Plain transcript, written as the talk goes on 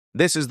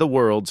This is the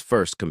world's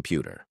first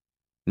computer.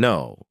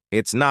 No,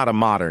 it's not a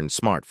modern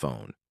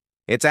smartphone.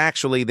 It's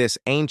actually this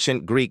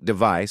ancient Greek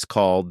device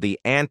called the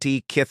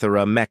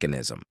Antikythera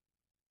Mechanism.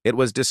 It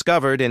was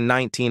discovered in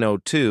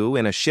 1902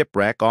 in a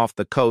shipwreck off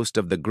the coast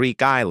of the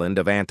Greek island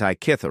of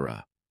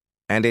Antikythera.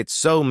 And it's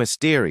so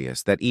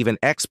mysterious that even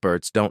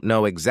experts don't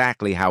know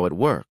exactly how it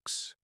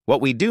works.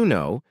 What we do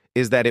know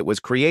is that it was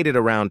created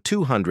around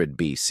 200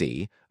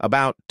 BC,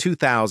 about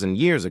 2,000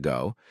 years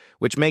ago,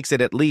 which makes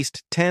it at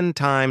least 10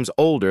 times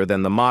older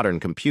than the modern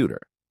computer,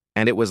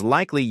 and it was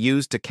likely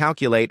used to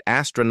calculate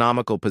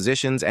astronomical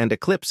positions and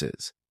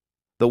eclipses.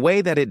 The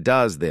way that it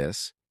does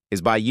this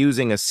is by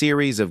using a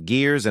series of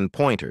gears and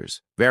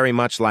pointers, very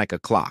much like a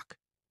clock.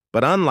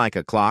 But unlike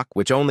a clock,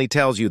 which only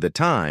tells you the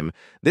time,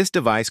 this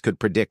device could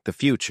predict the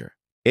future.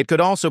 It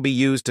could also be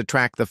used to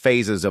track the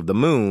phases of the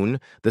moon,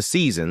 the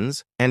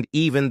seasons, and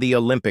even the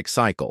Olympic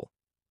cycle.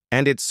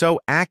 And it's so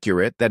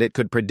accurate that it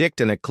could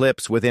predict an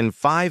eclipse within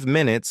 5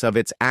 minutes of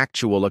its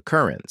actual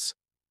occurrence.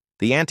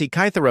 The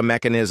Antikythera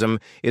mechanism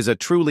is a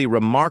truly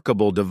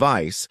remarkable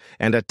device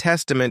and a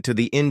testament to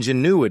the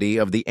ingenuity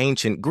of the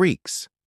ancient Greeks.